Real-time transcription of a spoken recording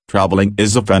Traveling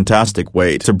is a fantastic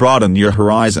way to broaden your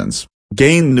horizons,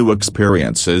 gain new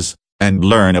experiences, and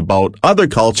learn about other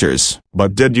cultures.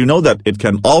 But did you know that it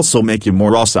can also make you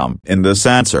more awesome? In this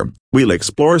answer, we'll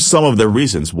explore some of the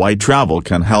reasons why travel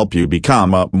can help you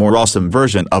become a more awesome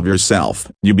version of yourself.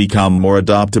 You become more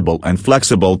adaptable and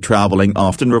flexible. Traveling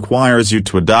often requires you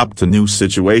to adapt to new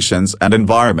situations and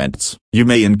environments. You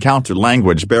may encounter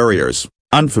language barriers,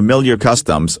 unfamiliar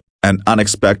customs, and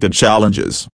unexpected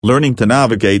challenges. Learning to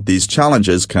navigate these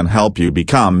challenges can help you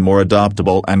become more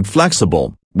adaptable and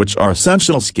flexible, which are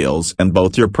essential skills in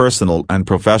both your personal and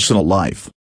professional life.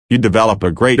 You develop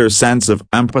a greater sense of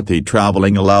empathy.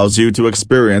 Traveling allows you to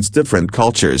experience different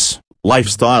cultures,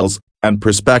 lifestyles, and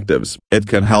perspectives. It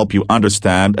can help you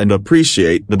understand and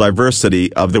appreciate the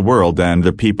diversity of the world and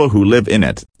the people who live in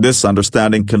it. This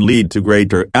understanding can lead to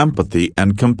greater empathy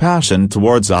and compassion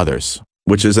towards others,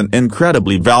 which is an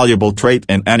incredibly valuable trait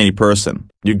in any person.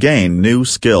 You gain new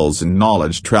skills and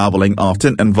knowledge. Traveling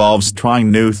often involves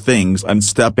trying new things and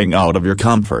stepping out of your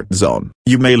comfort zone.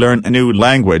 You may learn a new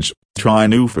language, try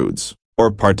new foods,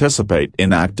 or participate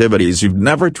in activities you've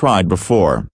never tried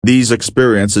before. These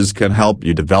experiences can help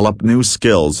you develop new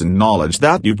skills and knowledge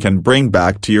that you can bring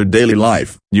back to your daily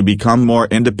life. You become more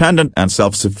independent and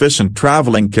self-sufficient.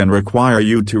 Traveling can require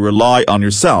you to rely on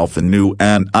yourself in new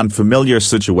and unfamiliar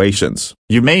situations.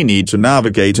 You may need to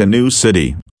navigate a new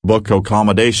city, book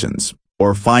accommodations,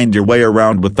 or find your way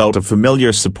around without a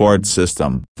familiar support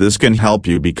system. This can help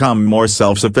you become more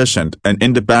self-sufficient and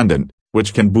independent,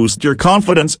 which can boost your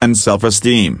confidence and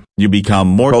self-esteem. You become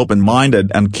more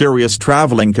open-minded and curious.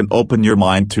 Traveling can open your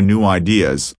mind to new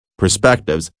ideas,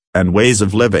 perspectives, and ways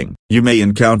of living. You may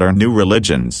encounter new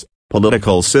religions,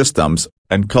 political systems,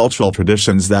 and cultural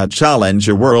traditions that challenge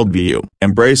your worldview.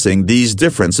 Embracing these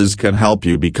differences can help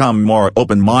you become more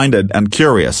open-minded and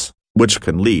curious, which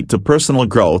can lead to personal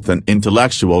growth and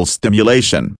intellectual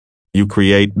stimulation. You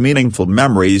create meaningful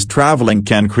memories. Traveling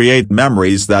can create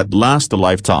memories that last a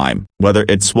lifetime. Whether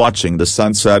it's watching the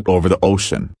sunset over the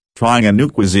ocean, trying a new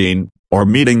cuisine, or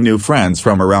meeting new friends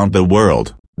from around the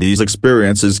world, these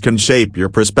experiences can shape your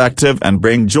perspective and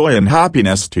bring joy and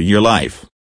happiness to your life.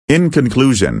 In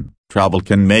conclusion, travel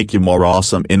can make you more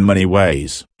awesome in many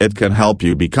ways. It can help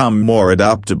you become more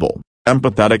adaptable,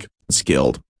 empathetic,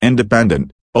 skilled,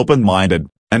 independent, open-minded,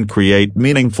 and create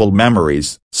meaningful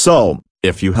memories. So,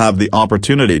 if you have the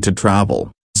opportunity to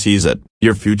travel, seize it.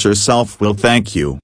 Your future self will thank you.